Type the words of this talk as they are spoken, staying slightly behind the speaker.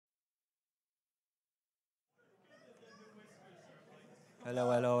Hello,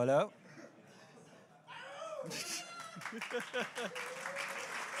 hello, hello.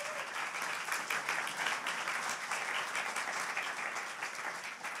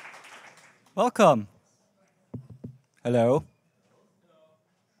 Welcome. Hello.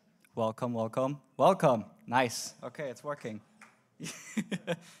 Welcome, welcome, welcome. Nice. Okay, it's working.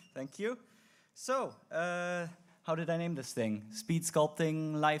 Thank you. So, how did I name this thing? Speed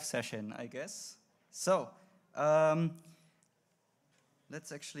Sculpting Live Session, I guess. So, um,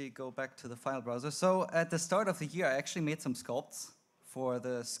 let's actually go back to the file browser. So, at the start of the year, I actually made some sculpts for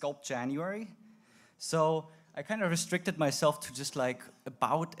the Sculpt January. So, I kind of restricted myself to just like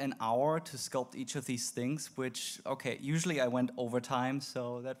about an hour to sculpt each of these things, which, okay, usually I went overtime,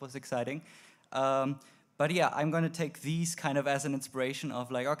 so that was exciting. But yeah, I'm gonna take these kind of as an inspiration of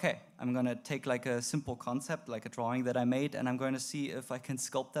like, okay, I'm gonna take like a simple concept, like a drawing that I made, and I'm going to see if I can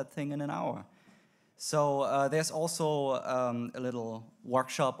sculpt that thing in an hour. So there's also a little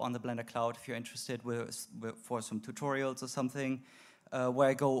workshop on the Blender Cloud if you're interested for some tutorials or something, where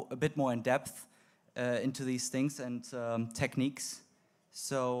I go a bit more in depth into these things and techniques.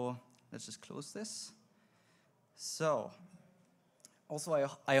 So let's just close this. So also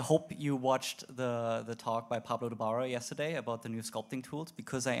I hope you watched the talk by Pablo de Barra yesterday about the new sculpting tools,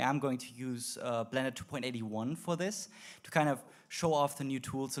 because I am going to use Blender 2.81 for this to kind of show off the new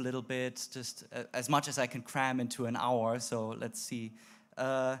tools a little bit, just as much as I can cram into an hour. So let's see.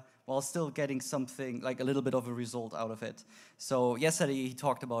 While still getting something, like a little bit of a result out of it. So yesterday he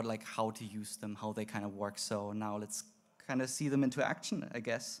talked about like how to use them, how they kind of work. So now let's kind of see them into action, I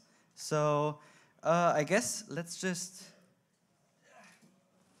guess. So I guess let's just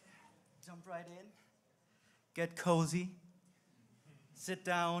jump right in, get cozy, sit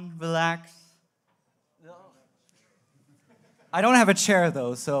down, relax. I don't have a chair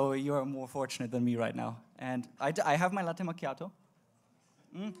though, so you're more fortunate than me right now. And I have my latte macchiato.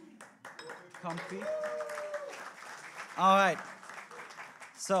 Comfy. All right.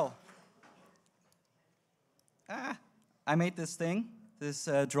 So, I made this thing, this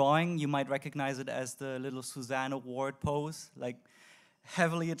drawing. You might recognize it as the little Suzanne Award pose, like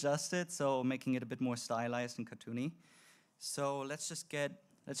heavily adjusted, so making it a bit more stylized and cartoony. So let's just get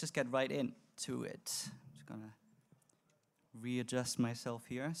right into it. I'm just gonna readjust myself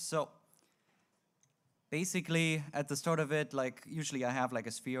here. So basically, at the start of it, like usually I have like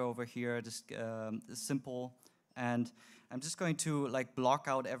a sphere over here, just simple, and I'm just going to like block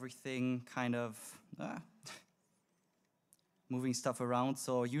out everything, kind of moving stuff around.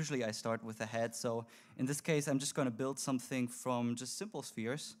 So usually I start with a head. So in this case, I'm just going to build something from just simple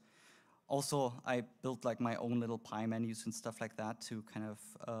spheres. Also, I built like my own little pie menus and stuff like that to kind of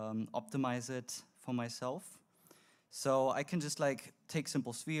optimize it for myself. So I can just like take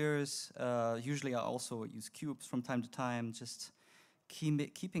simple spheres. Usually I also use cubes from time to time, just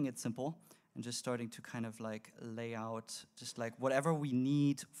keeping it simple and just starting to kind of like lay out just like whatever we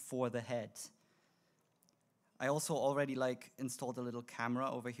need for the head. I also already like installed a little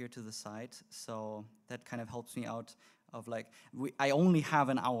camera over here to the side, so that kind of helps me out of like, I only have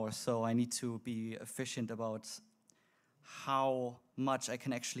an hour, so I need to be efficient about how much I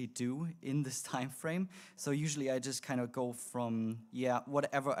can actually do in this time frame. So usually I just kind of go from, yeah,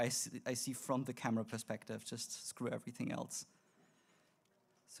 whatever I see from the camera perspective, just screw everything else.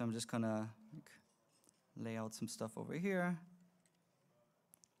 So I'm just gonna like, lay out some stuff over here.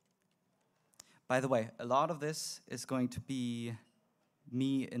 By the way, a lot of this is going to be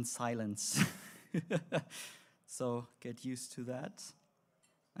me in silence. So get used to that.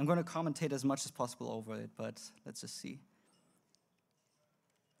 I'm going to commentate as much as possible over it, but let's just see.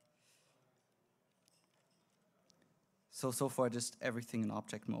 So far, just everything in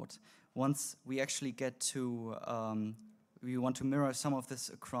object mode. Once we actually get to, we want to mirror some of this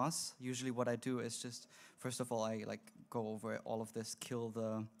across. Usually what I do is just, first of all, I like go over all of this,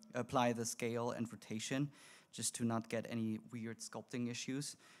 apply the scale and rotation, just to not get any weird sculpting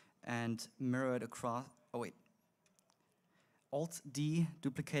issues, and mirror it across. Oh wait, Alt-D,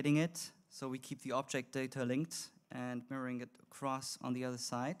 duplicating it, so we keep the object data linked, and mirroring it across on the other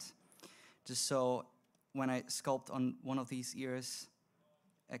side, just so when I sculpt on one of these ears,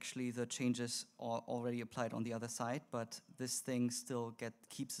 actually the changes are already applied on the other side, but this thing still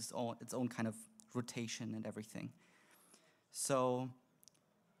keeps its own kind of rotation and everything. So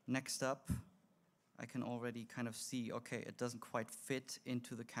next up, I can already kind of see, okay, it doesn't quite fit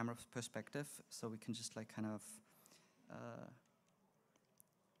into the camera perspective, so we can just like kind of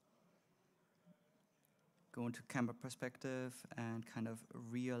go into camera perspective and kind of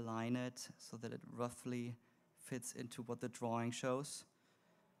realign it so that it roughly fits into what the drawing shows.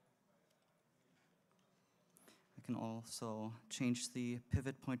 I can also change the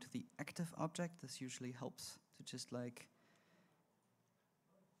pivot point to the active object. This usually helps to just like,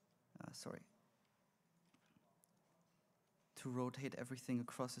 to rotate everything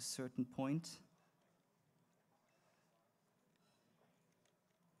across a certain point.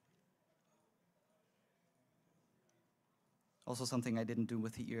 Also something I didn't do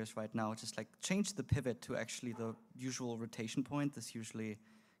with the ears right now, just like change the pivot to actually the usual rotation point. This usually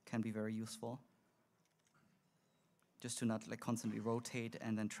can be very useful. Just to not like constantly rotate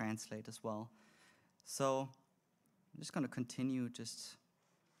and then translate as well. So I'm just gonna continue just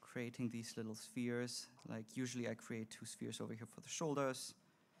creating these little spheres. Like usually I create 2 spheres over here for the shoulders.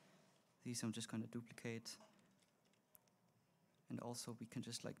 These I'm just gonna duplicate. And also we can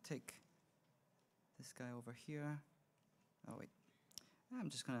just like take this guy over here. Oh wait, I'm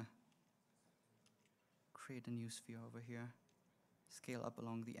just gonna create a new sphere over here. Scale up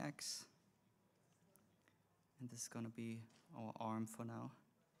along the X. And this is gonna be our arm for now.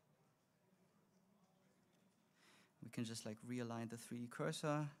 We can just like realign the 3D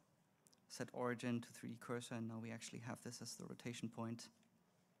cursor, set origin to 3D cursor, and now we actually have this as the rotation point.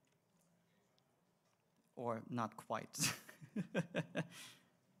 Or not quite.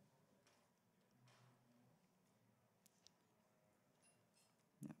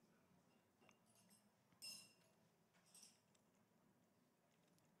 Yeah.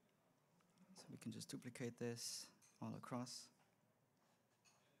 So we can just duplicate this all across.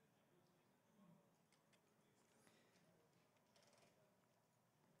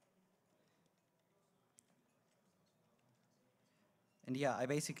 And yeah, I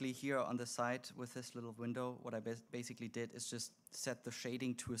basically here on the side with this little window, what I basically did is just set the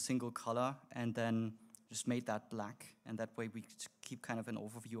shading to a single color and then just made that black. And that way we keep kind of an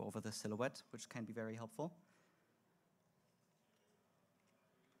overview over the silhouette, which can be very helpful.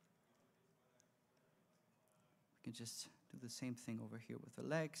 We can just do the same thing over here with the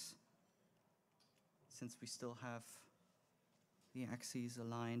legs. Since we still have the axes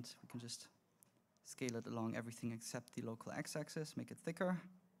aligned, we can just scale it along everything except the local x-axis, make it thicker.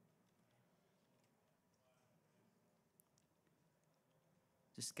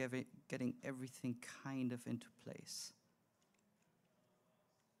 Just getting everything kind of into place.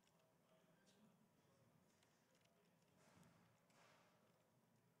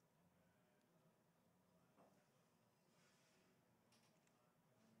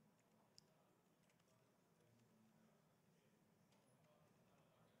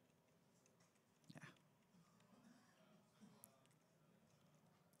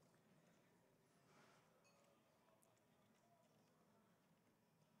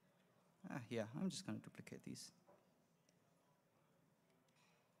 Yeah, I'm just going to duplicate these.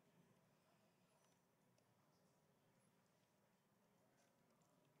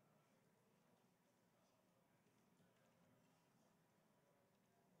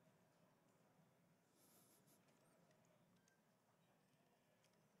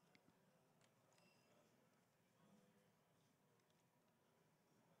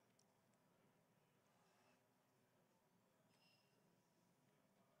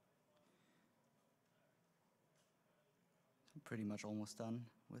 I'm pretty much almost done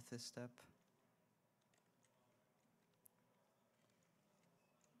with this step.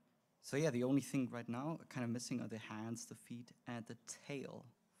 So yeah, the only thing right now kind of missing are the hands, the feet, and the tail.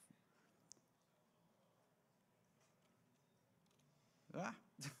 Ah.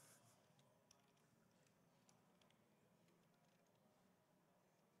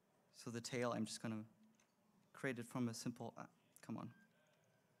 So the tail, I'm just going to create it from a simple,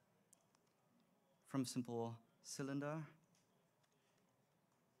 from a simple cylinder.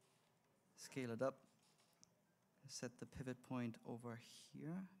 Scale it up. Set the pivot point over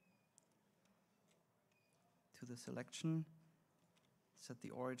here to the selection. Set the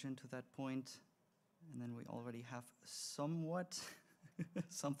origin to that point. And then we already have somewhat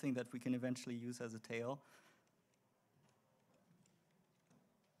something that we can eventually use as a tail.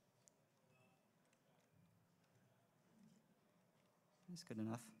 It's good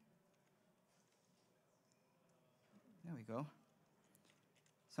enough. There we go.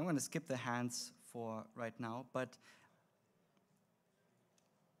 So I'm going to skip the hands for right now, but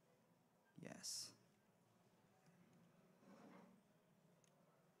yes.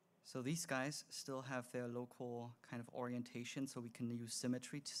 So these guys still have their local kind of orientation, so we can use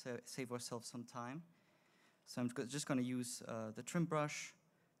symmetry to save ourselves some time. So I'm just going to use the trim brush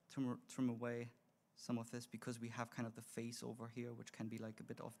to trim away some of this, because we have kind of the face over here, which can be like a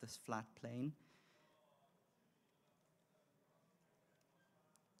bit of this flat plane.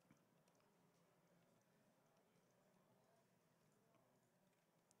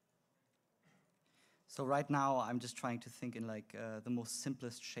 So right now, I'm just trying to think in like the most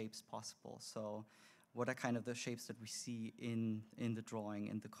simplest shapes possible. So what are kind of the shapes that we see in the drawing,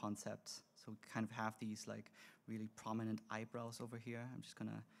 in the concept? So we kind of have these like really prominent eyebrows over here. I'm just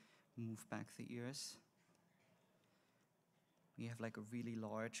gonna move back the ears. We have like a really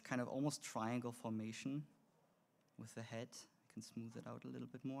large, kind of almost triangle formation with the head. I can smooth it out a little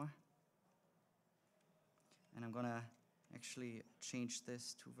bit more. And I'm gonna actually change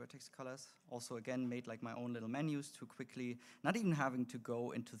this to vertex colors. Also again, made like my own little menus to quickly, not even having to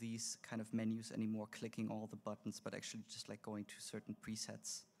go into these kind of menus anymore, clicking all the buttons, but actually just like going to certain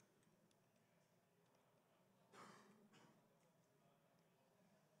presets.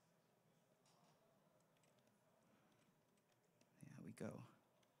 There we go.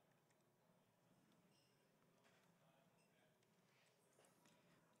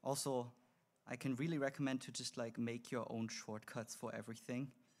 Also, I can really recommend to just like make your own shortcuts for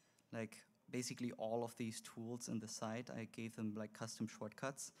everything. Like basically all of these tools in the site, I gave them like custom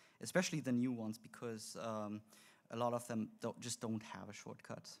shortcuts, especially the new ones, because a lot of them just don't have a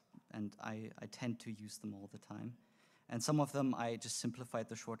shortcut. And I tend to use them all the time. And some of them, I just simplified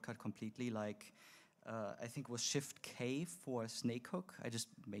the shortcut completely. Like I think it was Shift K for snake hook. I just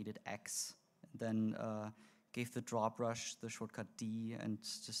made it X. Then gave the draw brush the shortcut D, and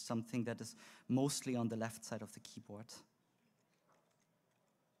just something that is mostly on the left side of the keyboard.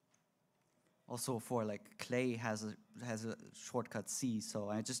 Also for like clay has a shortcut C, so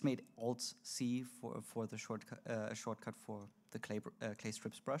I just made Alt C for the shortcut for the clay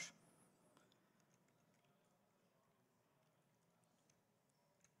strips brush.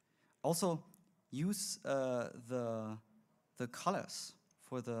 Also use the colors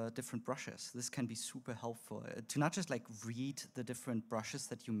for the different brushes. This can be super helpful to not just like read the different brushes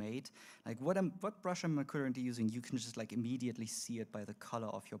that you made. Like what brush am I currently using? You can just like immediately see it by the color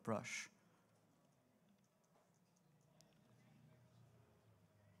of your brush.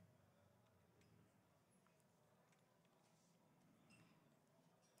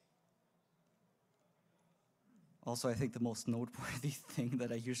 Also, I think the most noteworthy thing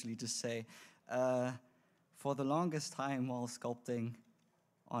that I usually just say, for the longest time while sculpting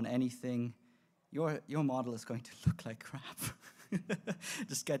on anything, your model is going to look like crap.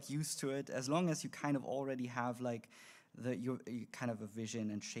 Just get used to it. As long as you kind of already have like your kind of a vision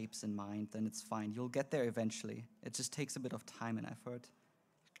and shapes in mind, then it's fine. You'll get there eventually. It just takes a bit of time and effort.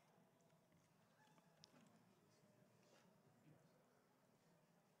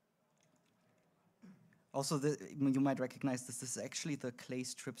 Also, you might recognize this. This is actually the clay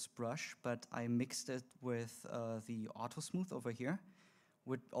strips brush, but I mixed it with the auto smooth over here,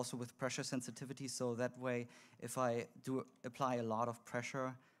 also with pressure sensitivity. So that way, if I do apply a lot of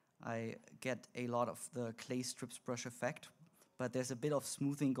pressure, I get a lot of the clay strips brush effect. But there's a bit of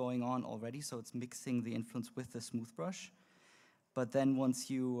smoothing going on already, so it's mixing the influence with the smooth brush. But then once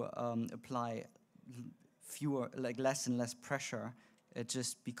you apply less and less pressure, it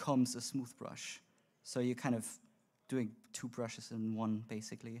just becomes a smooth brush. So you're kind of doing two brushes in one,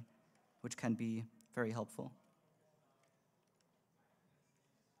 basically, which can be very helpful.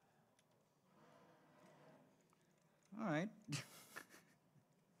 All right.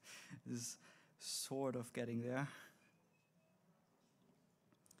 This is sort of getting there.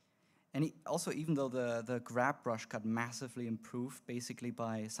 And also, even though the grab brush got massively improved, basically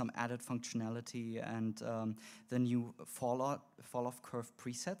by some added functionality and the new fall-off curve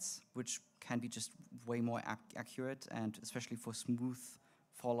presets, which can be just way more accurate, and especially for smooth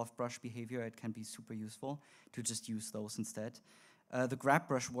fall-off brush behavior, it can be super useful to just use those instead. The grab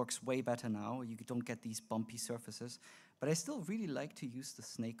brush works way better now. You don't get these bumpy surfaces, but I still really like to use the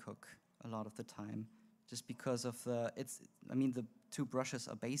snake hook a lot of the time, just because of the two brushes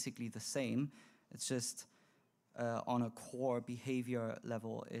are basically the same. It's just on a core behavior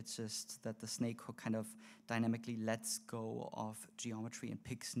level, it's just that the snake hook kind of dynamically lets go of geometry and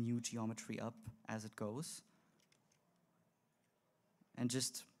picks new geometry up as it goes. And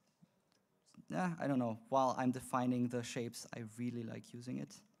just, I don't know, while I'm defining the shapes, I really like using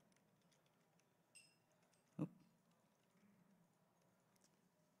it.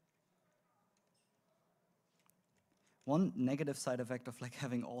 One negative side effect of like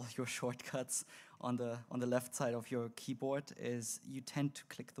having all your shortcuts on the left side of your keyboard is you tend to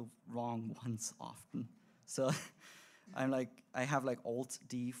click the wrong ones often. So I have like Alt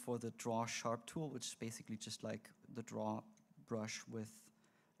D for the draw sharp tool, which is basically just like the draw brush with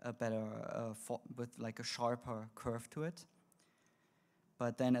a better with like a sharper curve to it.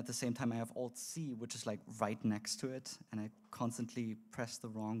 But then at the same time I have Alt C, which is like right next to it, and I constantly press the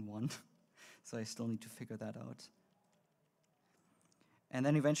wrong one. So I still need to figure that out. And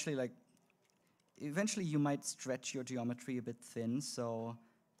then eventually, like, eventually you might stretch your geometry a bit thin, so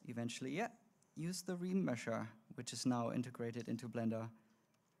eventually, yeah, use the remesher, which is now integrated into Blender.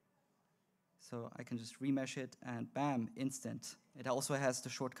 So I can just remesh it and bam, instant. It also has the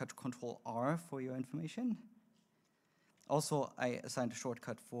shortcut Control R for your information. Also, I assigned a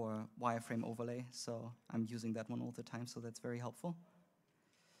shortcut for wireframe overlay, so I'm using that one all the time, so that's very helpful.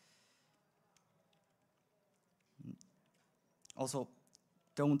 Also,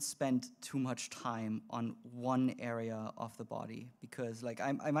 don't spend too much time on one area of the body, because like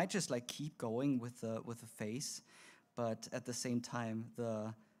I might just like keep going with the face, but at the same time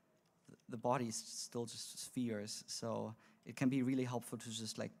the body is still just spheres, so it can be really helpful to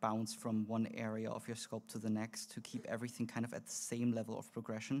just like bounce from one area of your sculpt to the next to keep everything kind of at the same level of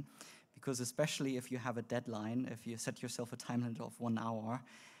progression. Because especially if you have a deadline, if you set yourself a time limit of 1 hour,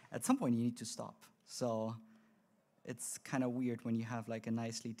 at some point you need to stop. So it's kind of weird when you have like a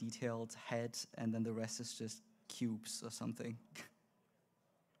nicely detailed head and then the rest is just cubes or something.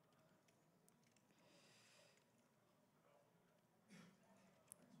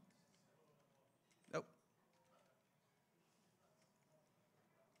 Oh.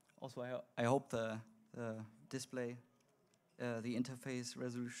 Also, I hope the display, the interface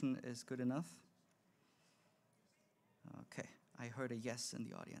resolution is good enough. Okay, I heard a yes in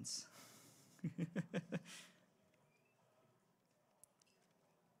the audience.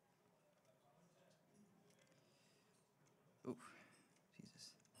 Oh,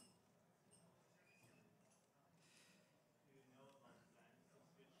 Jesus.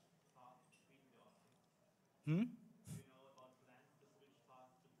 Hmm?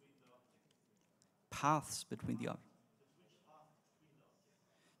 Paths between the objects.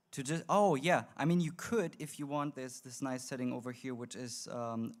 To just, oh yeah, I mean you could, if you want, there's this nice setting over here which is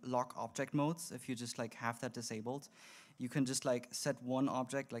lock object modes. If you just like have that disabled, you can just like set one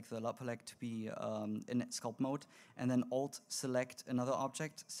object, like the Lapalek, to be in sculpt mode, and then alt select another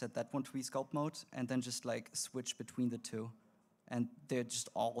object, set that one to be sculpt mode, and then just like switch between the two. And they're just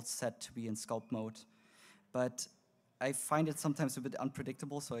all set to be in sculpt mode. But I find it sometimes a bit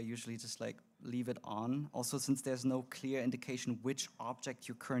unpredictable, so I usually just like leave it on. Also, since there's no clear indication which object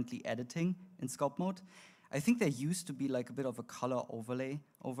you're currently editing in sculpt mode, I think there used to be like a bit of a color overlay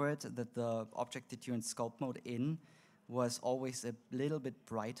over it, that the object that you're in sculpt mode in was always a little bit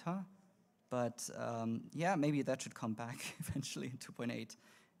brighter. But yeah, maybe that should come back eventually in 2.8. It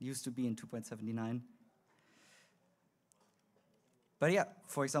used to be in 2.79. But yeah,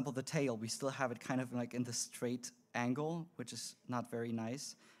 for example, the tail, we still have it kind of like in the straight angle, which is not very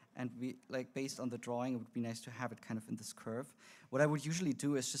nice. And we, like, based on the drawing, it would be nice to have it kind of in this curve. What I would usually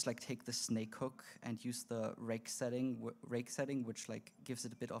do is just like take the snake hook and use the rake setting, which like gives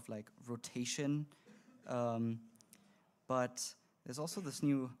it a bit of like rotation. But there's also this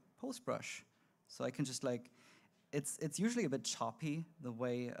new post brush, so I can just like, it's usually a bit choppy the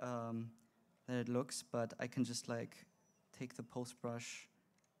way that it looks, but I can just like take the post brush.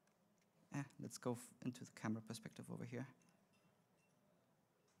 Let's go into the camera perspective over here.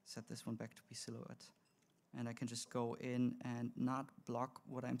 Set this one back to be silhouette. And I can just go in and not block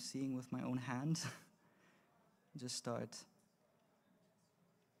what I'm seeing with my own hand. Just start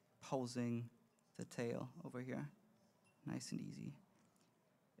posing the tail over here. Nice and easy.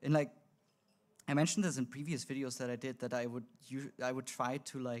 And like, I mentioned this in previous videos that I did, that I would try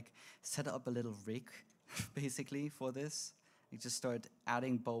to like set up a little rig basically for this. Like just start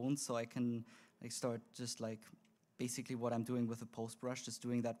adding bones so I can like start just like basically what I'm doing with the post brush, just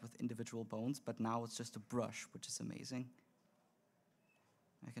doing that with individual bones, but now it's just a brush, which is amazing.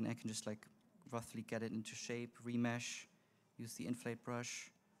 I can just like roughly get it into shape, remesh, use the inflate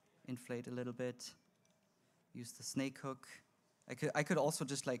brush, inflate a little bit, use the snake hook. I could also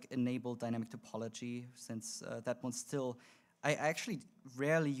just like enable dynamic topology, since that one's still, I actually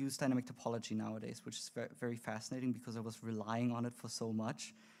rarely use dynamic topology nowadays, which is very fascinating because I was relying on it for so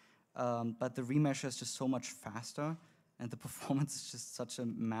much. But the remesher is just so much faster, and the performance is just such a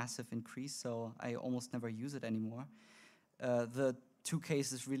massive increase, so I almost never use it anymore. The two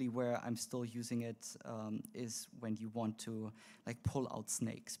cases really where I'm still using it is when you want to like pull out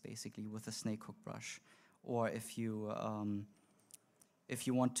snakes, basically, with a snake hook brush. Or if you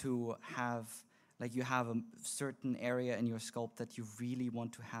want to have, like you have a certain area in your sculpt that you really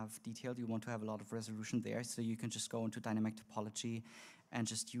want to have detailed, you want to have a lot of resolution there, so you can just go into dynamic topology and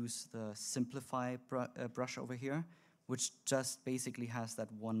just use the simplify brush over here, which just basically has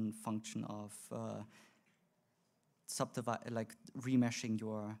that one function of like remeshing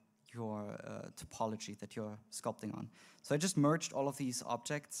your topology that you're sculpting on. So I just merged all of these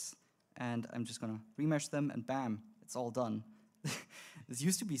objects, and I'm just gonna remesh them, and bam, it's all done. This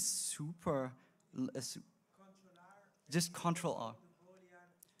used to be super Just Control R.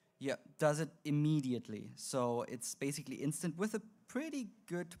 Yeah, does it immediately. So it's basically instant with a pretty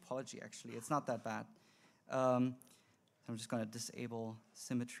good topology, actually. It's not that bad. I'm just going to disable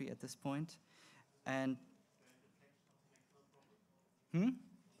symmetry at this point. And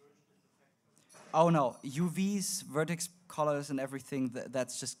oh no, UVs, vertex colors, and everything,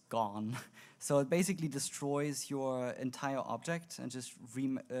 that's just gone. So it basically destroys your entire object and just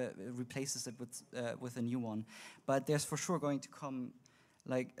replaces it with a new one. But there's for sure going to come,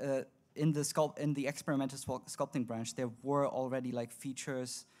 like in the experimental sculpting branch, there were already like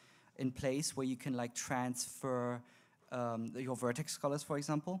features in place where you can like transfer your vertex colors, for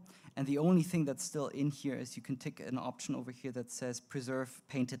example. And the only thing that's still in here is you can tick an option over here that says preserve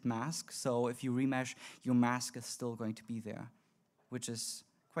painted mask. So if you remesh, your mask is still going to be there, which is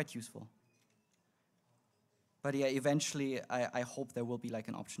quite useful. But yeah, eventually I hope there will be like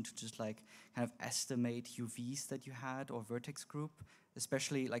an option to just like kind of estimate UVs that you had or vertex group,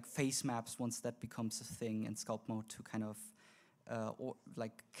 especially like face maps once that becomes a thing in sculpt mode to kind of or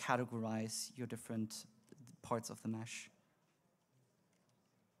like categorize your different parts of the mesh.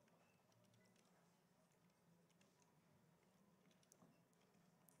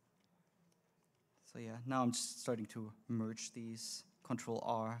 So yeah, now I'm just starting to merge these, Control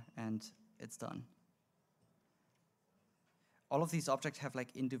R, and it's done. All of these objects have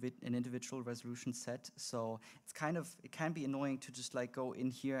like an individual resolution set, so it can be annoying to just like go in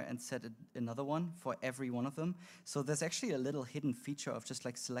here and set another one for every one of them. So there's actually a little hidden feature of just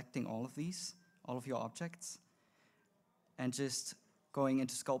like selecting all of your objects, and just going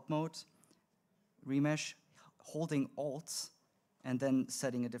into sculpt mode, remesh, holding Alt, and then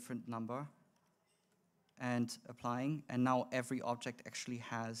setting a different number and applying, and now every object actually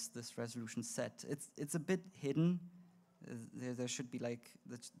has this resolution set. It's a bit hidden. There should be like,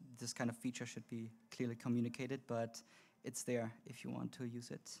 this kind of feature should be clearly communicated, but it's there if you want to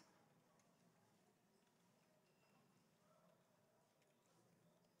use it.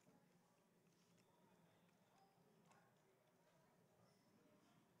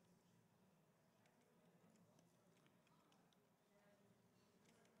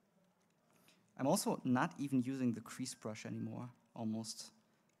 I'm also not even using the crease brush anymore, almost.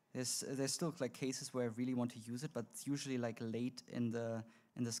 There's still like cases where I really want to use it, but it's usually like late in the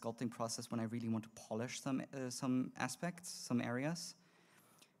sculpting process when I really want to polish some aspects, some areas,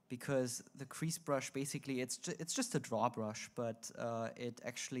 because the crease brush basically it's just a draw brush, but it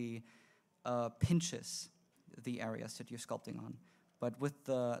actually pinches the areas that you're sculpting on. But with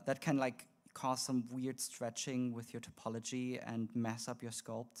that can like cause some weird stretching with your topology and mess up your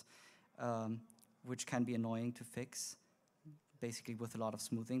sculpt, which can be annoying to fix, basically with a lot of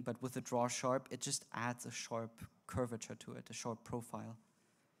smoothing. But with the draw sharp, it just adds a sharp curvature to it, a sharp profile.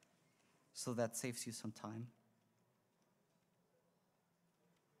 So that saves you some time.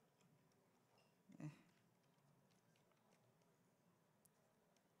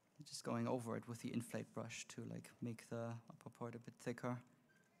 Just going over it with the inflate brush to like make the upper part a bit thicker.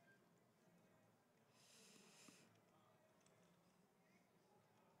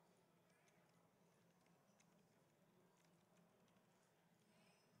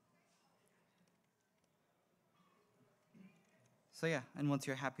 So yeah, and once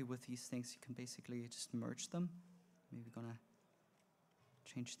you're happy with these things, you can basically just merge them. Maybe gonna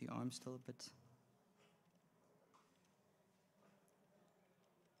change the arm still a bit.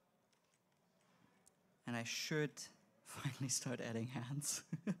 And I should finally start adding hands.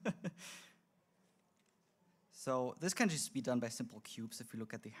 So this can just be done by simple cubes if you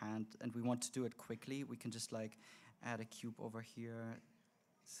look at the hand, and we want to do it quickly. We can just like add a cube over here,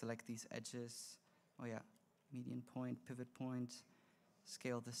 select these edges. Oh yeah, median point, pivot point,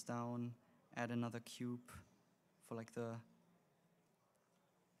 scale this down, add another cube for like the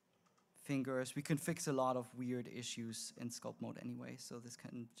fingers. We can fix a lot of weird issues in sculpt mode anyway, so this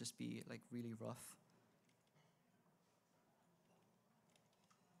can just be like really rough.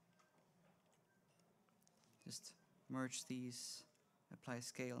 Just merge these, apply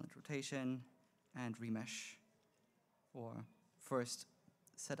scale and rotation, and remesh. Or first,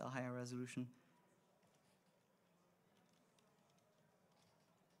 set a higher resolution.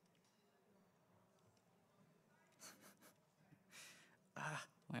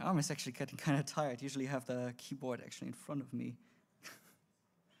 My arm is actually getting kind of tired. Usually I have the keyboard actually in front of me.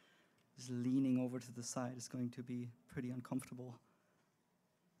 Just leaning over to the side is going to be pretty uncomfortable.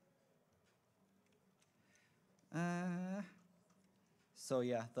 So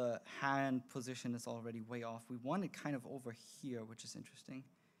yeah, the hand position is already way off. We want it kind of over here, which is interesting.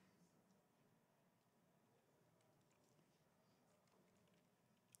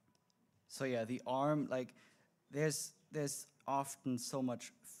 So So yeah, the arm, like, there's often so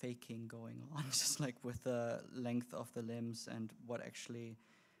much faking going on, just like with the length of the limbs and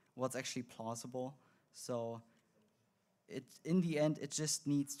what's actually plausible. So in the end, it just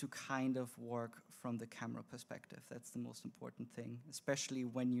needs to kind of work from the camera perspective. That's the most important thing, especially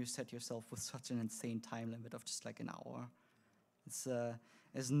when you set yourself with such an insane time limit of just like an hour.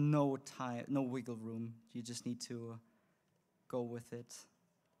 There's no time, no wiggle room. You just need to go with it.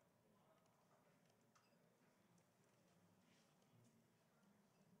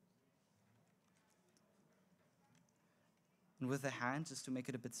 And with the hand, just to make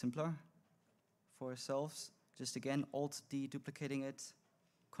it a bit simpler for ourselves, just again, Alt-D duplicating it,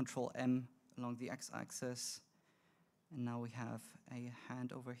 Control-M along the x-axis, and now we have a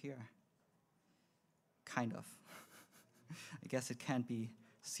hand over here. Kind of. I guess it can't be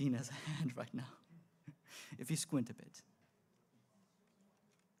seen as a hand right now, if you squint a bit.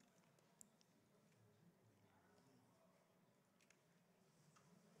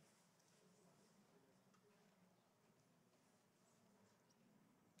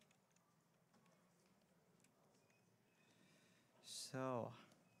 So,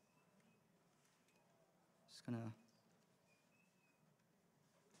 just gonna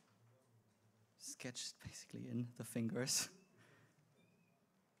sketch basically in the fingers.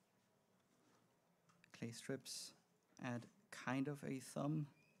 Clay strips, add kind of a thumb.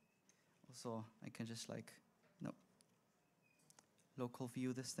 Also, I can just like, no, local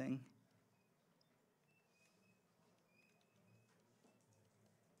view this thing.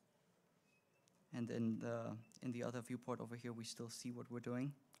 And in the other viewport over here, we still see what we're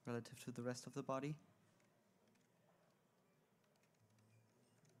doing relative to the rest of the body.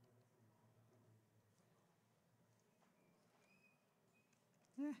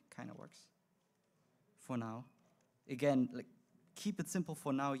 Kind of works for now. Again, like, keep it simple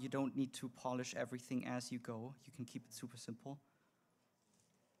for now. You don't need to polish everything as you go. You can keep it super simple.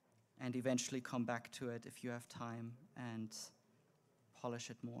 And eventually come back to it if you have time and polish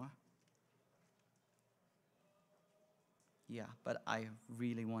it more. Yeah, but I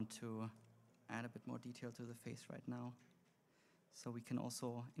really want to add a bit more detail to the face right now. So we can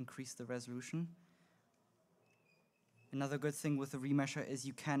also increase the resolution. Another good thing with the remesher is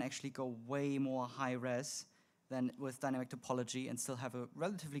you can actually go way more high res than with dynamic topology and still have a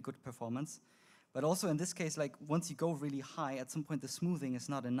relatively good performance. But also in this case, like, once you go really high, at some point the smoothing is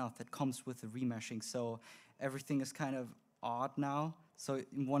not enough. It comes with the remeshing, so everything is kind of odd now. So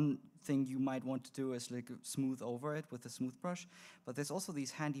one thing you might want to do is like smooth over it with a smooth brush. But there's also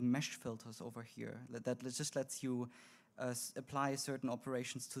these handy mesh filters over here that just lets you apply certain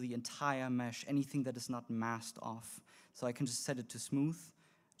operations to the entire mesh, anything that is not masked off. So I can just set it to smooth,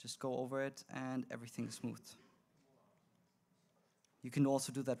 just go over it, and everything is smooth. You can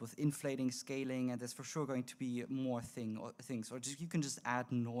also do that with inflating, scaling, and there's for sure going to be more things. Or you can just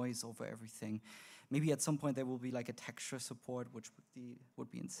add noise over everything. Maybe at some point there will be like a texture support, which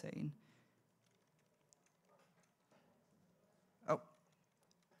would be insane. Oh,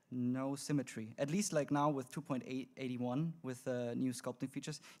 no symmetry. At least like now with 2.81, with new sculpting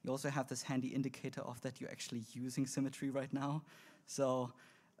features, you also have this handy indicator of that you're actually using symmetry right now. So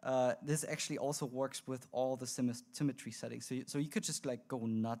this actually also works with all the symmetry settings. So you could just like go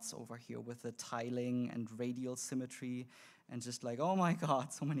nuts over here with the tiling and radial symmetry and just like, oh my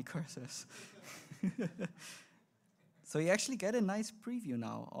God, so many cursors. So you actually get a nice preview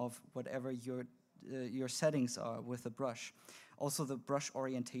now of whatever your settings are with the brush. Also the brush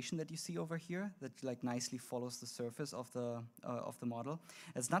orientation that you see over here that like nicely follows the surface of the model.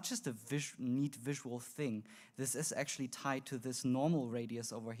 It's not just a neat visual thing. This is actually tied to this normal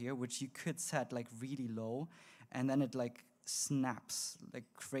radius over here, which you could set like really low, and then it like snaps like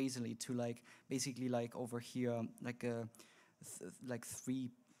crazily to like basically like over here like a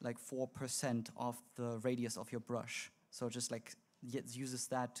 4% of the radius of your brush. So just like it uses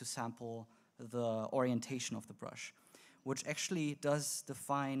that to sample the orientation of the brush, which actually does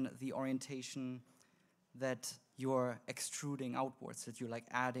define the orientation that you're extruding outwards, that you're like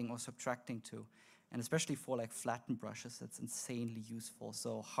adding or subtracting to. And especially for like flattened brushes, that's insanely useful.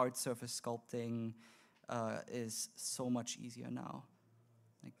 So hard surface sculpting is so much easier now.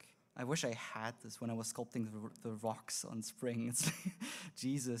 Like, I wish I had this when I was sculpting the rocks on Spring. It's like,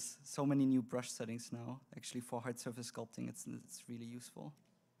 Jesus, so many new brush settings now. Actually, for hard surface sculpting, it's really useful.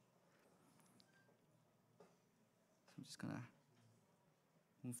 So I'm just gonna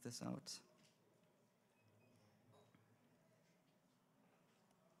move this out.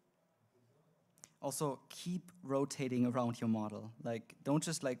 Also, keep rotating around your model. Like, don't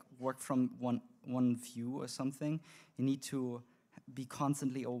just like work from one view or something. You need to be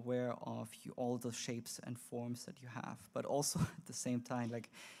constantly aware of all the shapes and forms that you have, but also at the same time, like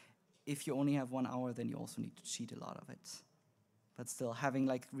if you only have 1 hour, then you also need to cheat a lot of it. But still, having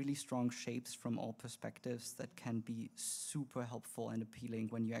like really strong shapes from all perspectives, that can be super helpful and appealing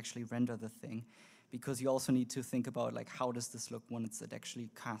when you actually render the thing, because you also need to think about like how does this look when it actually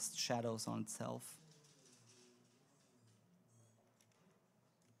casts shadows on itself.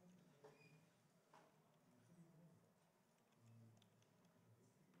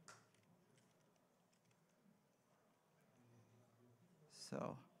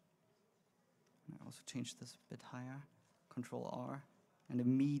 So I also change this a bit higher, Control R, and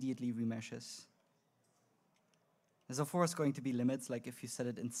immediately remeshes. There's of course going to be limits, like if you set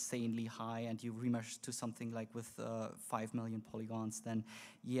it insanely high and you remesh to something like with 5 million polygons, then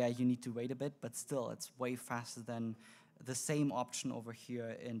yeah, you need to wait a bit, but still it's way faster than the same option over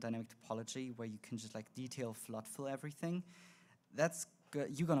here in dynamic topology, where you can just like detail flood fill everything. That's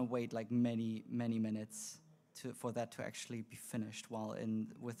you're gonna wait like many minutes for that to actually be finished, while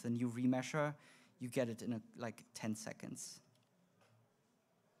with the new remesher, you get it in like 10 seconds.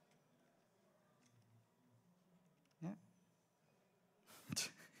 Yeah.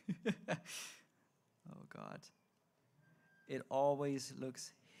 Oh God. It always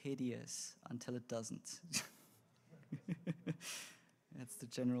looks hideous until it doesn't. That's the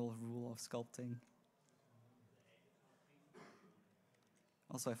general rule of sculpting.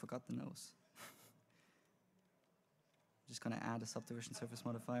 Also, I forgot the nose. Just gonna add a subdivision surface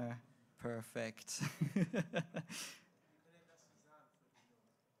modifier. Perfect.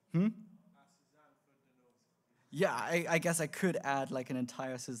 Hmm? Yeah, I guess I could add like an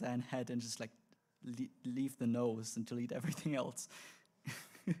entire Suzanne head and just like leave the nose and delete everything else.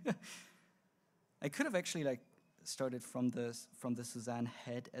 I could have actually like started from the Suzanne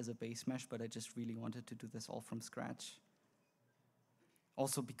head as a base mesh, but I just really wanted to do this all from scratch.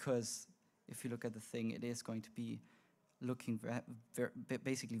 Also because if you look at the thing, it is going to be looking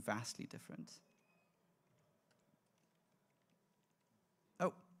basically vastly different.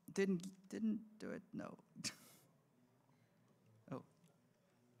 Oh, didn't do it, no. Oh.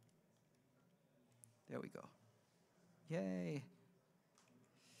 There we go. Yay.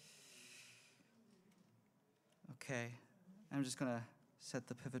 Okay, I'm just gonna set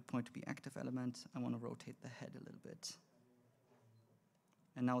the pivot point to be active element. I want to rotate the head a little bit.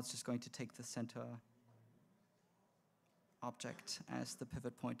 And now it's just going to take the center object as the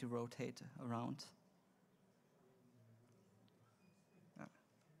pivot point to rotate around.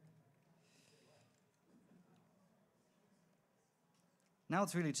 Now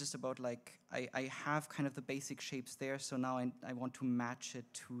it's really just about like, I have kind of the basic shapes there, so now I want to match it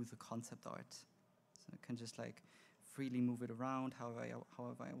to the concept art. So I can just like freely move it around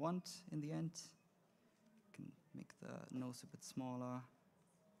however I want in the end. I can make the nose a bit smaller,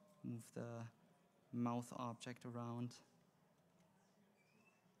 move the mouth object around.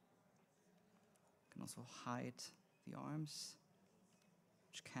 I can also hide the arms,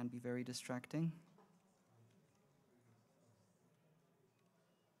 which can be very distracting.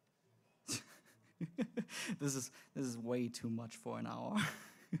 This is way too much for an hour.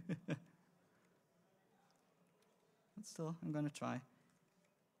 But still, I'm gonna try.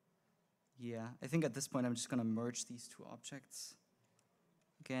 Yeah, I think at this point I'm just gonna merge these two objects.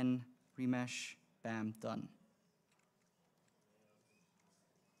 Again, remesh, bam, done.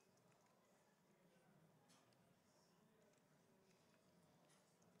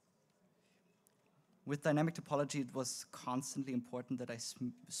 With dynamic topology, it was constantly important that I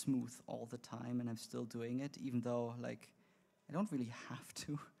smooth all the time, and I'm still doing it, even though like I don't really have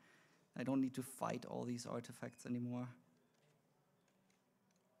to. I don't need to fight all these artifacts anymore.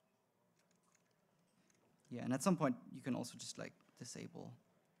 Yeah, and at some point you can also just like disable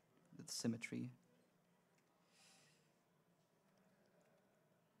the symmetry.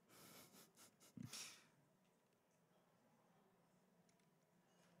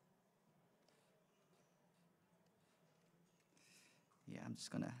 Yeah, I'm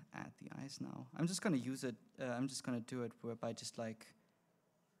just gonna add the eyes now. I'm just gonna use it, I'm just gonna do it by just like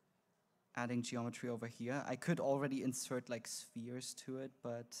adding geometry over here. I could already insert like spheres to it,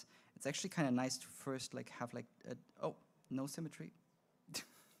 but it's actually kind of nice to first like have like oh, no symmetry.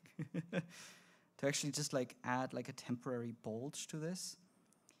 To actually just like add like a temporary bulge to this.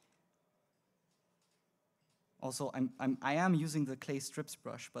 Also, I am using the clay strips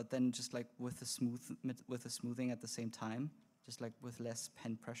brush, but then just like with the smoothing at the same time, just like with less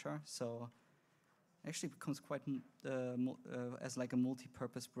pen pressure. So it actually becomes quite as like a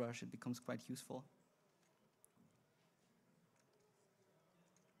multi-purpose brush. It becomes quite useful.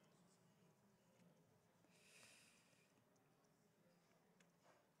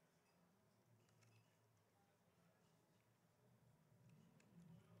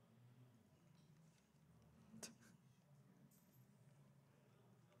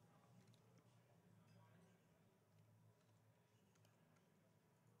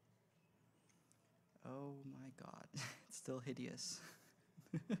 my God, it's still hideous.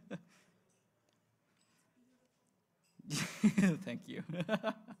 Thank you.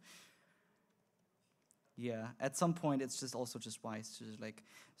 Yeah, at some point it's just also just wise to just like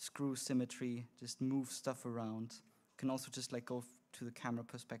screw symmetry, just move stuff around. You can also just like go to the camera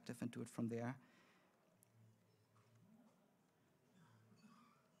perspective and do it from there.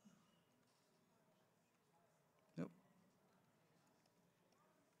 Nope.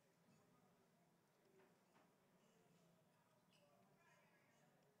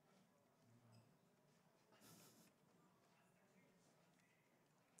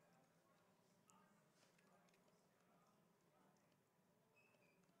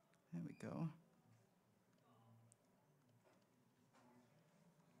 There we go.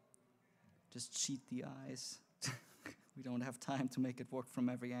 Just cheat the eyes. We don't have time to make it work from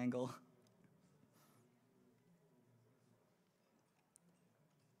every angle.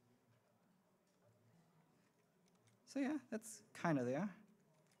 So yeah, that's kind of there.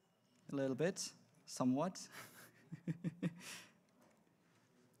 A little bit, somewhat.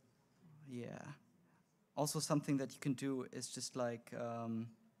 Yeah. Also something that you can do is just like,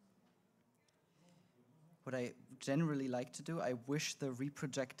 what I generally like to do, I wish the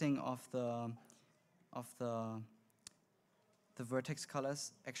reprojecting of the vertex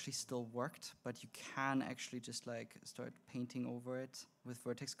colors actually still worked, but you can actually just like start painting over it with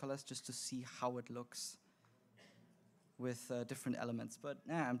vertex colors just to see how it looks with different elements. But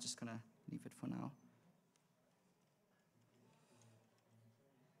I'm just gonna leave it for now.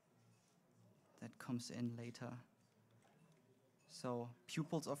 That comes in later. So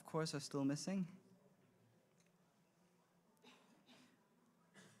pupils, of course, are still missing.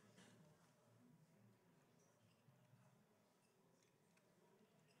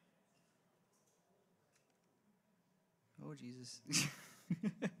 Oh, Jesus.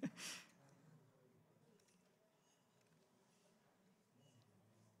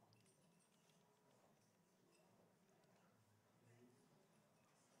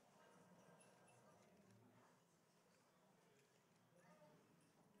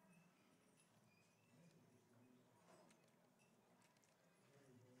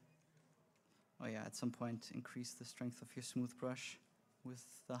 Oh yeah, at some point increase the strength of your smooth brush. With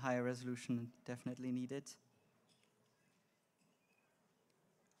the higher resolution, definitely needed.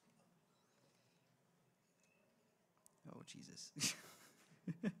 Oh, Jesus.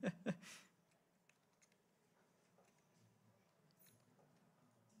 I'm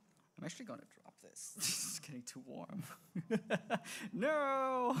actually gonna drop this. This is getting too warm.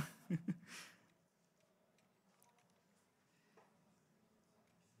 No!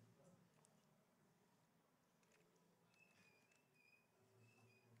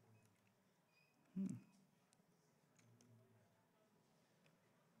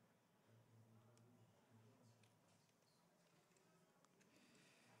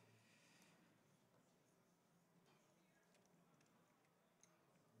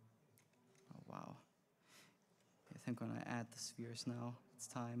 Oh, wow. I think I'm gonna add the spheres now. It's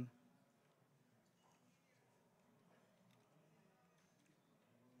time.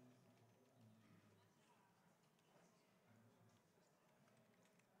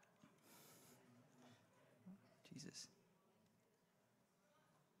 Jesus.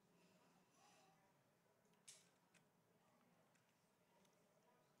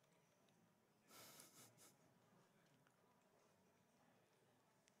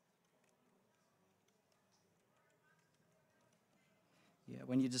 Yeah,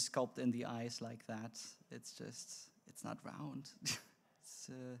 when you just sculpt in the eyes like that, it's not round. It's,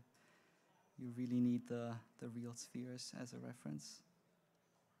 you really need the real spheres as a reference.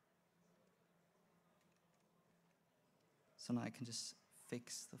 So now I can just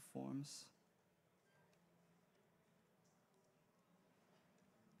fix the forms.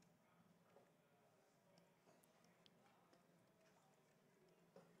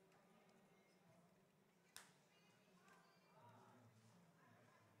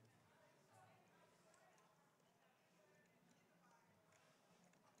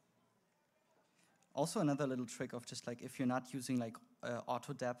 Also another little trick of just like if you're not using like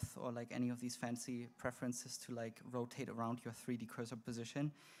auto depth or like any of these fancy preferences to like rotate around your 3D cursor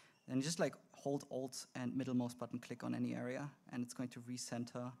position, then just like hold Alt and middle mouse button click on any area and it's going to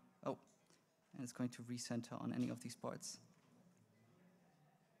recenter. Oh, and it's going to recenter on any of these parts.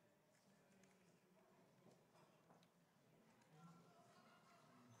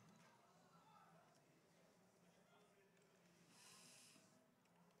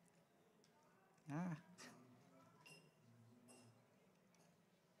 Ah.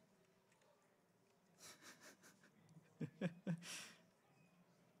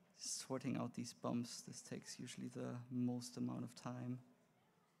 sorting out these bumps. This takes usually the most amount of time.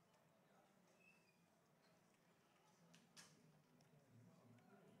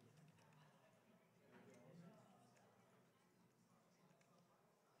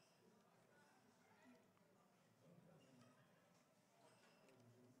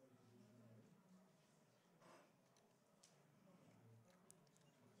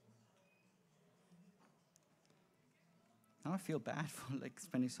 Now I feel bad for like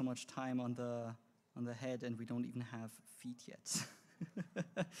spending so much time on the head, and we don't even have feet yet.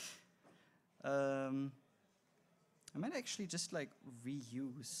 I might actually just like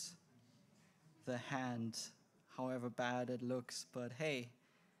reuse the hand, however bad it looks, but hey,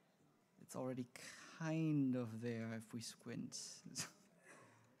 it's already kind of there if we squint. Just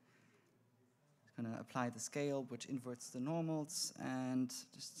gonna apply the scale, which inverts the normals, and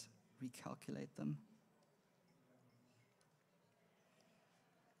just recalculate them.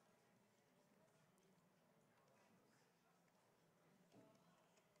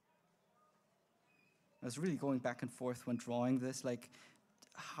 I was really going back and forth when drawing this, like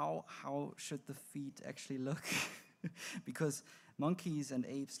how should the feet actually look? Because monkeys and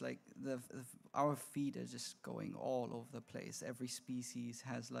apes, like our feet are just going all over the place. Every species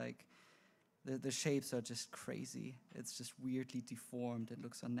has like the shapes are just crazy. It's just weirdly deformed. It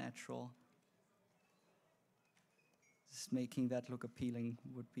looks unnatural. Just making that look appealing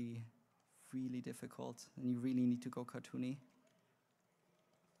would be really difficult, and you really need to go cartoony.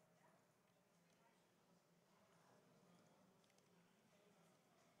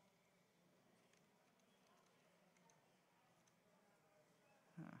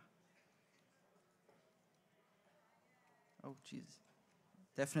 Oh, geez.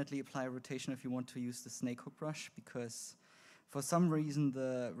 Definitely apply rotation if you want to use the snake hook brush, because for some reason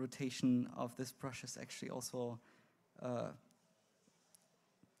the rotation of this brush is actually also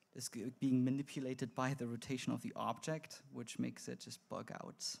being manipulated by the rotation of the object, which makes it just bug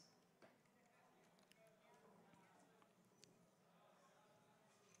out.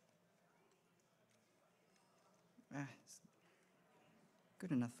 It's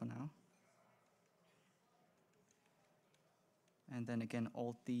good enough for now. And then again,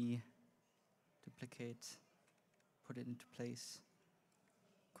 Alt-D, duplicate, put it into place,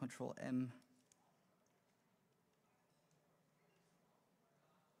 Control-M.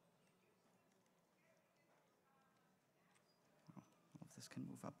 Oh, all of this can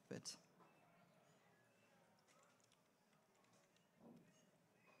move up a bit.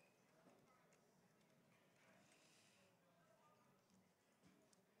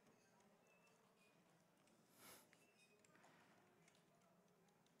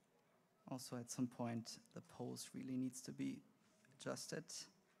 Also, at some point, the pose really needs to be adjusted.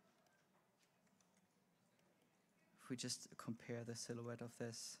 If we just compare the silhouette of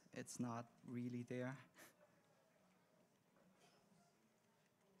this, it's not really there.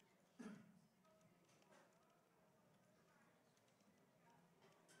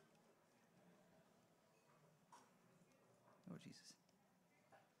 Oh, Jesus.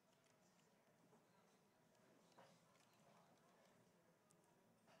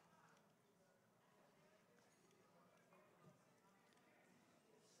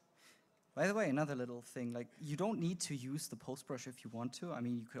 By the way, another little thing, like you don't need to use the post brush if you want to. I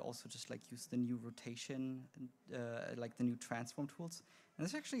mean, you could also just like use the new rotation, like the new transform tools. And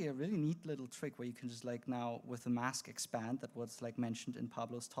there's actually a really neat little trick where you can just like now with the mask expand, that was like mentioned in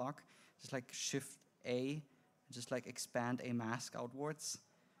Pablo's talk, just like Shift A, and just like expand a mask outwards.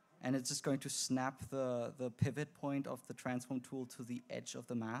 And it's just going to snap the pivot point of the transform tool to the edge of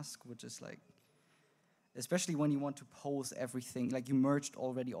the mask, which is like, especially when you want to pose everything, like you merged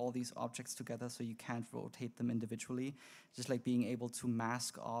already all these objects together so you can't rotate them individually. Just like being able to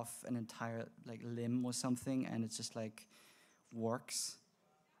mask off an entire like limb or something, and it just like works.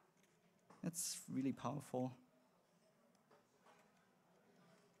 It's really powerful.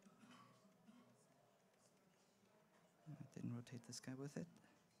 I didn't rotate this guy with it.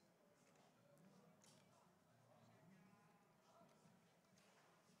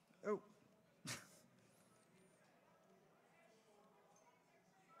 Oh.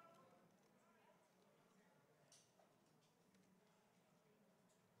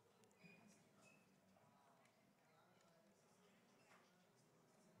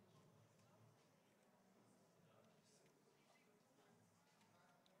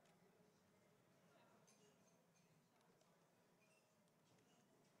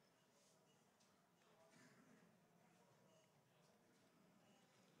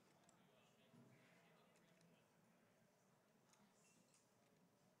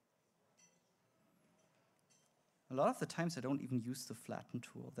 A lot of the times I don't even use the flatten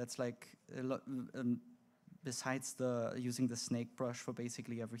tool. That's like a lot, besides using the snake brush for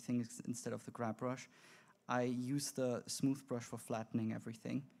basically everything instead of the grab brush, I use the smooth brush for flattening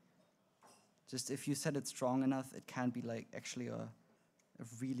everything. Just if you set it strong enough, it can be like actually a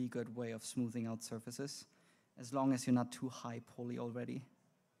really good way of smoothing out surfaces, as long as you're not too high poly already.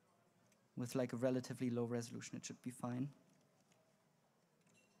 With like a relatively low resolution, it should be fine.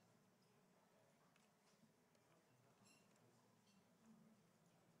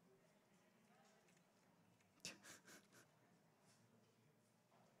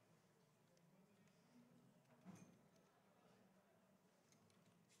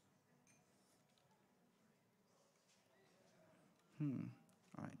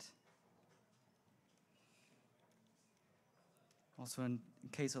 All right. Also, in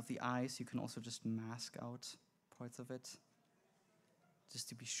case of the eyes, you can also just mask out parts of it, just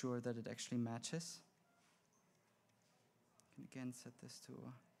to be sure that it actually matches. You can again set this to,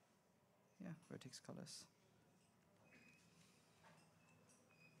 vertex colors.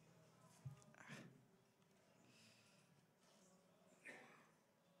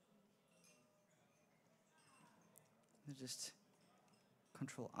 Just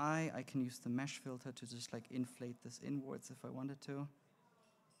Control I can use the mesh filter to just like inflate this inwards if I wanted to,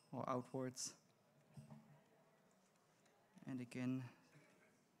 or outwards. And again,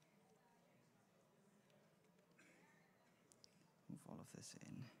 move all of this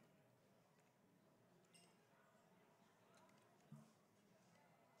in.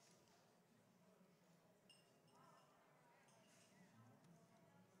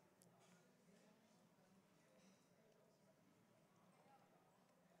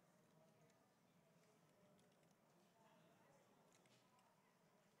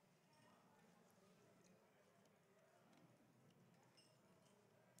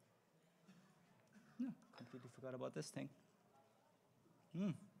 No, completely forgot about this thing.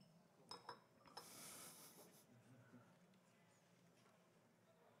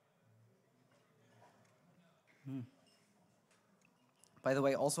 By the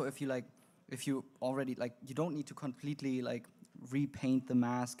way, also if you already you don't need to completely repaint the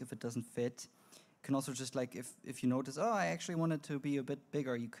mask if it doesn't fit. You can also just if you notice, oh, I actually want it to be a bit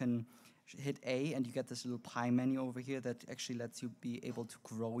bigger, you can hit A and you get this little pie menu over here that actually lets you be able to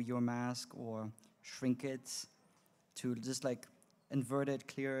grow your mask or shrink it to just invert it,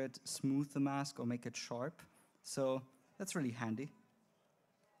 clear it, smooth the mask, or make it sharp. So that's really handy.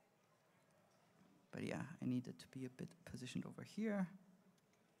 But yeah, I need it to be a bit positioned over here.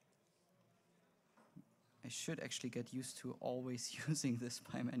 I should actually get used to always using this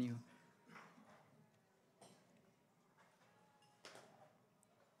pie menu.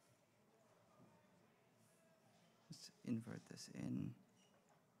 Let's invert this in.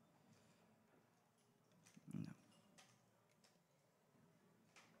 No.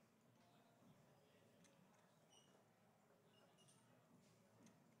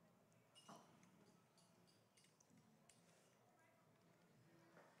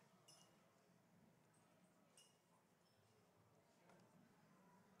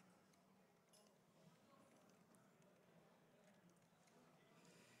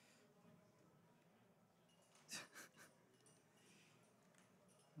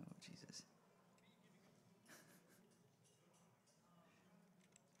 Oh, Jesus.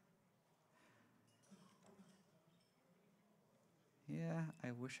 Yeah,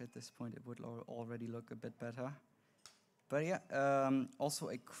 I wish at this point it would already look a bit better. But yeah, also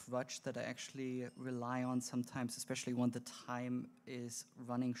a crutch that I actually rely on sometimes, especially when the time is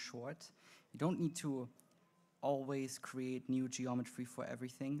running short. You don't need to always create new geometry for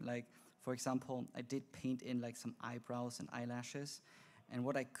everything. Like, for example, I did paint in some eyebrows and eyelashes, and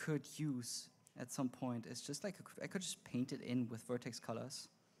what I could use at some point is just I could just paint it in with vertex colors.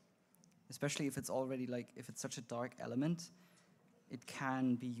 Especially if it's already if it's such a dark element, it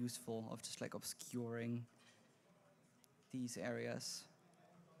can be useful of just obscuring these areas,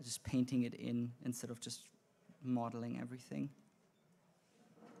 just painting it in instead of just modeling everything.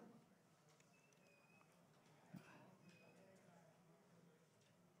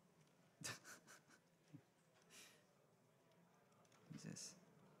 Jesus.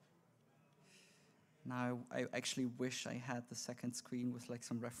 Now I actually wish I had the second screen with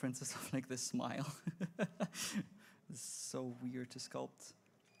some references of this smile. It's so weird to sculpt.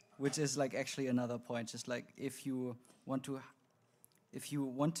 Which is actually another point, just if you want to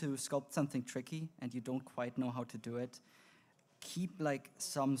sculpt something tricky and you don't quite know how to do it, keep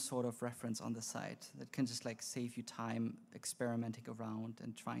some sort of reference on the side that can just save you time experimenting around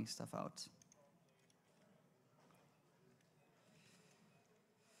and trying stuff out.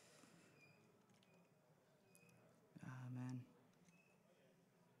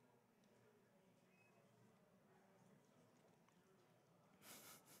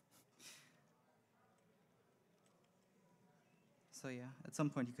 So yeah, at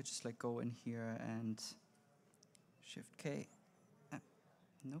some point you could just like go in here and Shift K.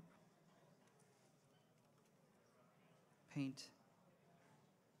 Nope. Paint.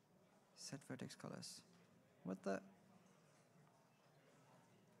 Set vertex colors. What the?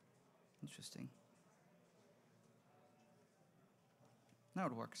 Interesting. Now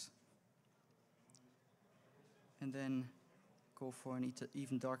it works. And then go for an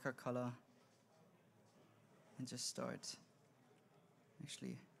even darker color and just start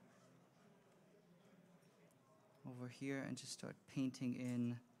actually over here and just start painting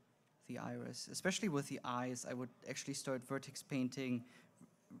in the iris. Especially with the eyes, I would actually start vertex painting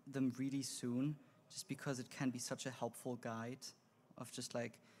them really soon, just because it can be such a helpful guide of just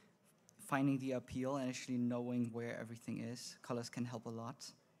like finding the appeal and actually knowing where everything is. Colors can help a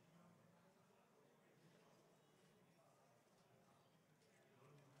lot.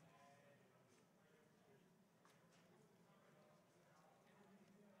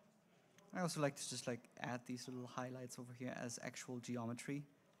 I also like to just like add these little highlights over here as actual geometry.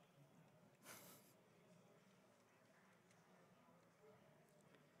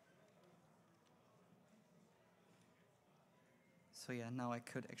 So yeah, now I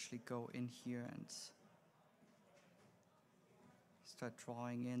could actually go in here and start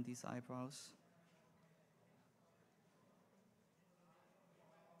drawing in these eyebrows.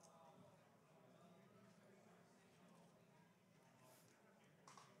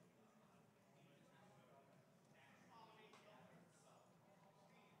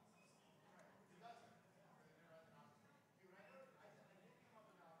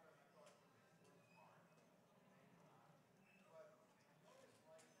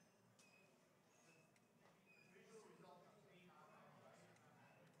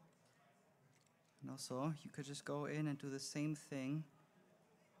 And also, you could just go in and do the same thing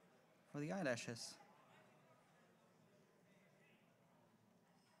for the eyelashes.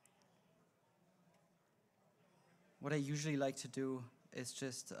 What I usually like to do is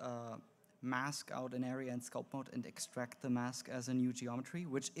just mask out an area in sculpt mode and extract the mask as a new geometry,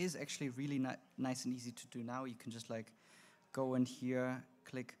 which is actually really nice and easy to do now. You can just like go in here,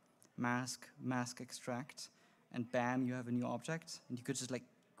 click mask, mask extract, and bam, you have a new object. And you could just like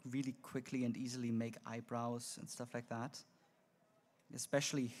really quickly and easily make eyebrows and stuff like that.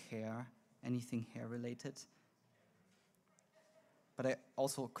 Especially hair, anything hair related. But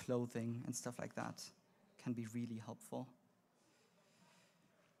also clothing and stuff like that can be really helpful.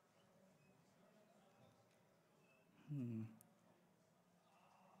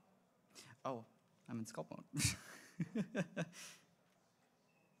 Oh, I'm in sculpt mode.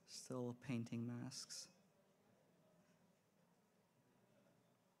 Still painting masks.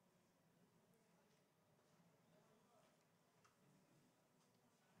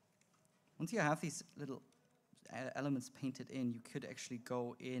 Once you have these little elements painted in, you could actually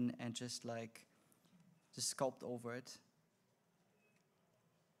go in and just sculpt over it.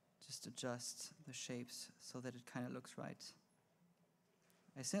 Just adjust the shapes so that it kind of looks right.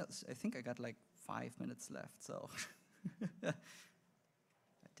 I think I got like 5 minutes left, so I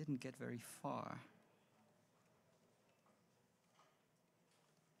didn't get very far.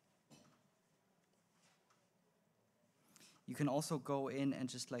 You can also go in and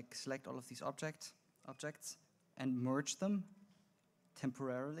just like select all of these objects and merge them,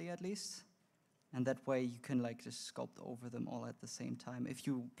 temporarily at least. And that way you can like just sculpt over them all at the same time if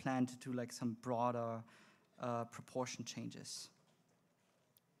you plan to do like some broader proportion changes,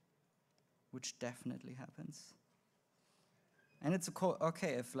 which definitely happens. And it's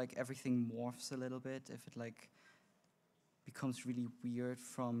okay if like everything morphs a little bit, if it like becomes really weird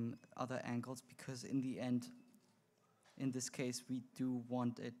from other angles, because in the end, in this case, we do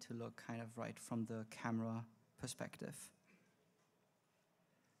want it to look kind of right from the camera perspective.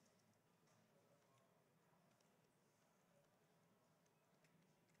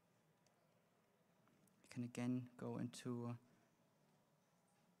 I can again go into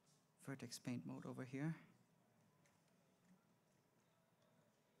vertex paint mode over here.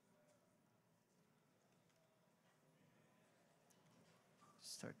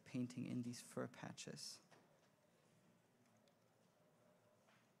 Start painting in these fur patches.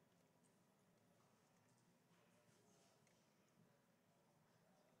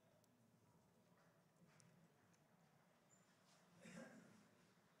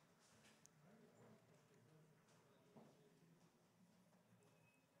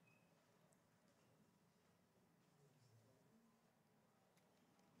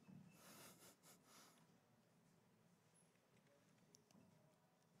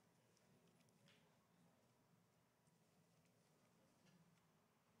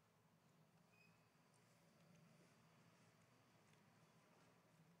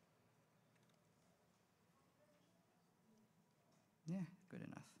 Yeah, good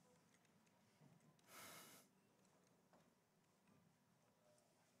enough.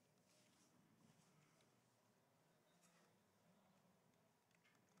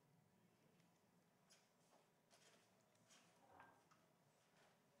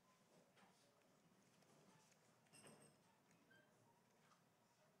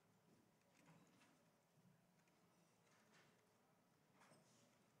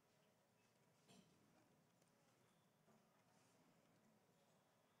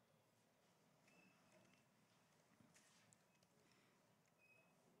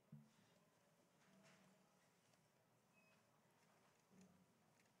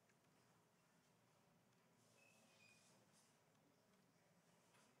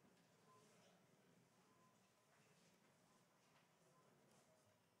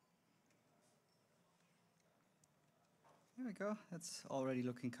 There we go. That's already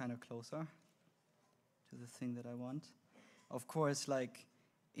looking kind of closer to the thing that I want. Of course, like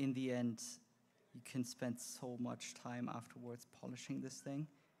in the end, you can spend so much time afterwards polishing this thing.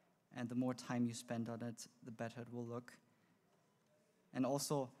 And the more time you spend on it, the better it will look. And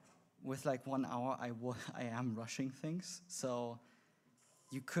also, with like 1 hour, I am rushing things. So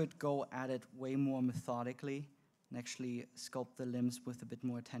you could go at it way more methodically and actually sculpt the limbs with a bit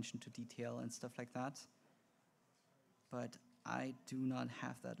more attention to detail and stuff like that. But I do not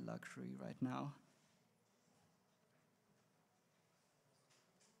have that luxury right now.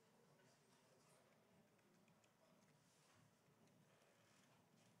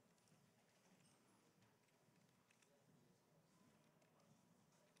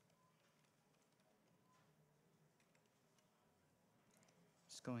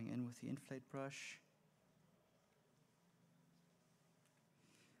 Just going in with the inflate brush.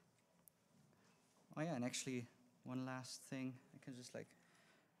 Oh yeah, and actually one last thing, I can just like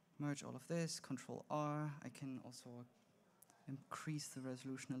merge all of this, Control R. I can also increase the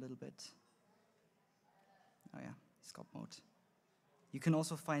resolution a little bit. Oh yeah, sculpt mode. You can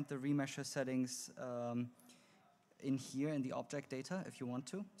also find the remesher settings in here in the object data if you want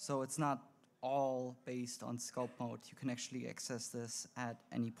to. So it's not all based on sculpt mode. You can actually access this at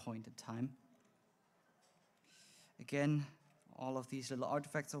any point in time. Again, all of these little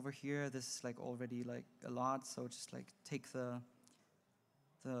artifacts over here, this is like already like a lot. So just like take the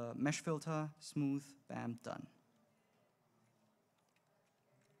mesh filter, smooth, bam, done.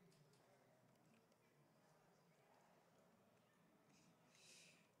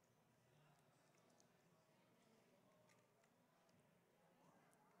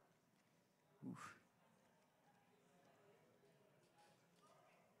 Oof.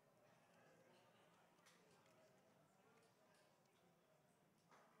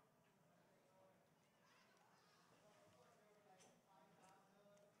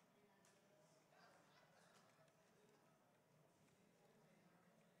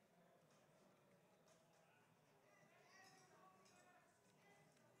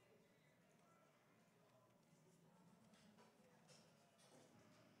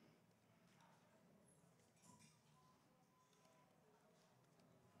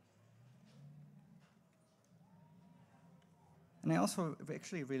 And I also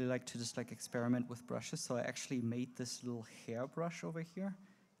actually really like to just like experiment with brushes. So I actually made this little hair brush over here.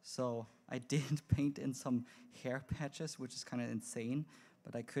 So I did paint in some hair patches, which is kind of insane.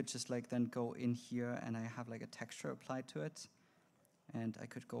 But I could just like then go in here and I have like a texture applied to it. And I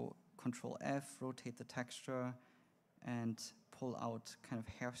could go Control F, rotate the texture, and pull out kind of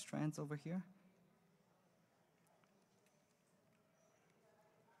hair strands over here.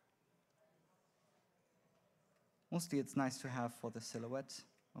 Mostly it's nice to have for the silhouette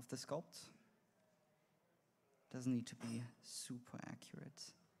of the sculpt. Doesn't need to be super accurate,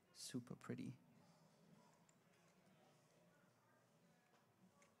 super pretty.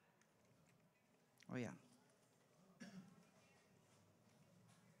 Oh yeah.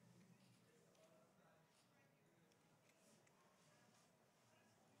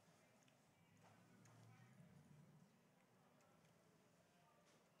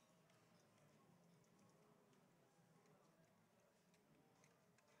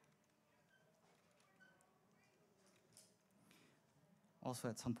 Also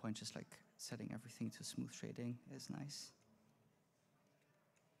at some point just like setting everything to smooth shading is nice.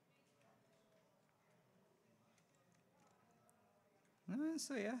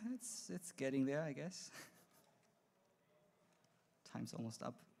 So yeah, it's getting there, I guess. Time's almost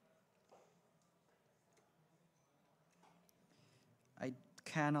up. I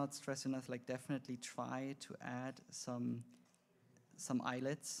cannot stress enough, like definitely try to add some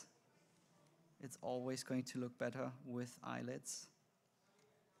eyelets. It's always going to look better with eyelets.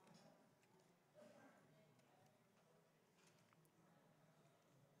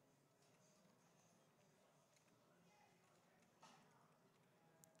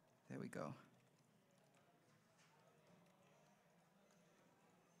 go.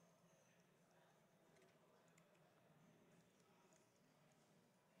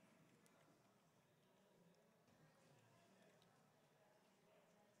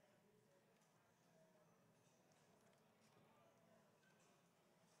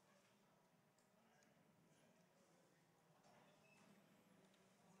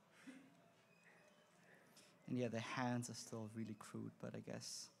 And yeah, the hands are still really crude, but I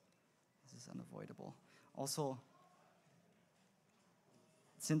guess this is unavoidable. Also,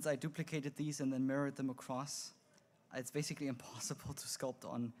 since I duplicated these and then mirrored them across, it's basically impossible to sculpt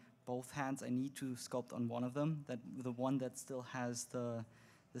on both hands. I need to sculpt on one of them, the one that still has the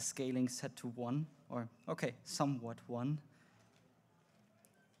scaling set to 1, or okay, somewhat 1.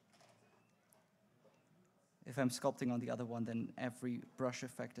 If I'm sculpting on the other one, then every brush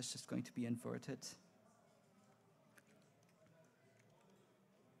effect is just going to be inverted.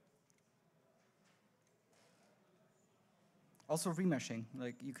 Also remeshing,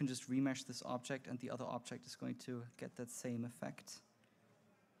 like you can just remesh this object and the other object is going to get that same effect.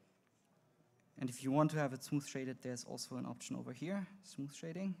 And if you want to have it smooth shaded, there's also an option over here, smooth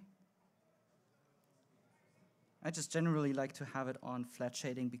shading. I just generally like to have it on flat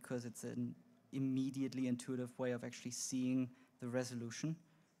shading because it's an immediately intuitive way of actually seeing the resolution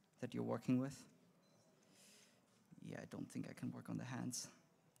that you're working with. Yeah, I don't think I can work on the hands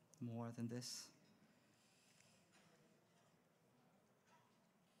more than this.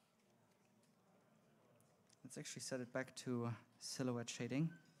 Let's actually set it back to silhouette shading.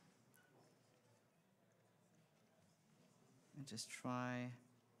 And just try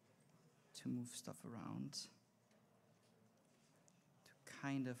to move stuff around to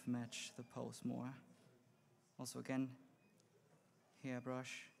kind of match the pose more. Also again,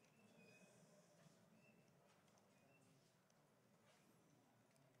 hairbrush.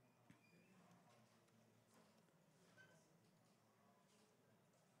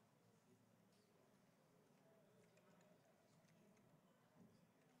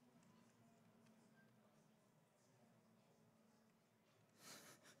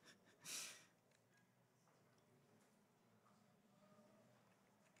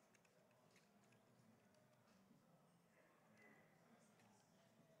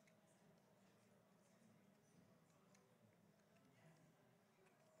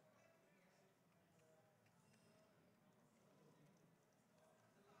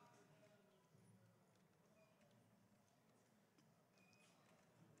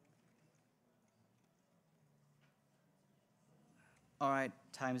 All right,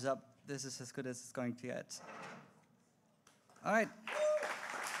 time's up. This is as good as it's going to get. All right.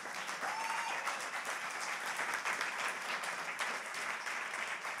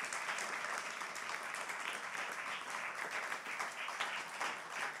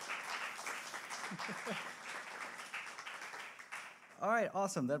 All right,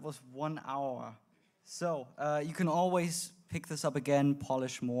 awesome. That was 1 hour. So you can always pick this up again,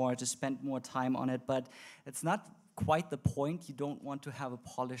 polish more, just spend more time on it, but it's not quite the point. You don't want to have a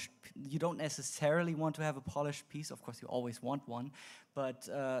polished, you don't necessarily want to have a polished piece. Of course, you always want one, but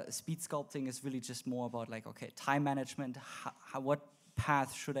speed sculpting is really just more about like, okay, time management, what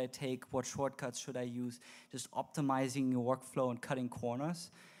path should I take, what shortcuts should I use, just optimizing your workflow and cutting corners,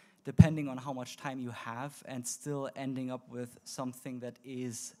 depending on how much time you have, and still ending up with something that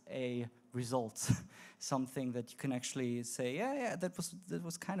is a result, something that you can actually say, yeah, that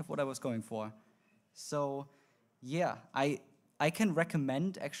was kind of what I was going for. So yeah, I can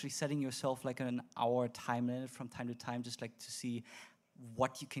recommend actually setting yourself like an hour time limit from time to time, just like to see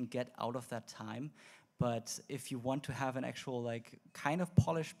what you can get out of that time. But if you want to have an actual like kind of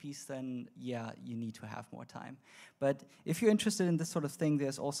polished piece, then yeah, you need to have more time. But if you're interested in this sort of thing,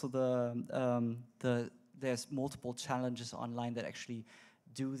 there's also there's multiple challenges online that actually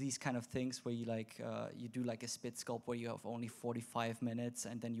do these kind of things where you like you do like a spit sculpt where you have only 45 minutes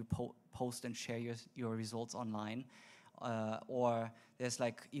and then you post and share your results online. Or there's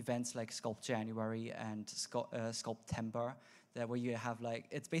like events like Sculpt January and Sculptember, that where you have like,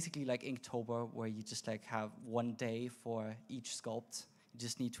 it's basically like Inktober, where you just like have 1 day for each sculpt. You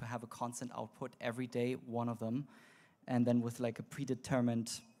just need to have a constant output every day, one of them, and then with like a predetermined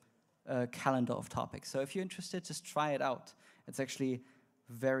calendar of topics. So if you're interested, just try it out. It's actually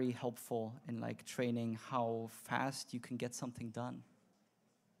very helpful in like training how fast you can get something done.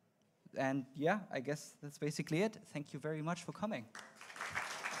 And yeah, I guess that's basically it. Thank you very much for coming.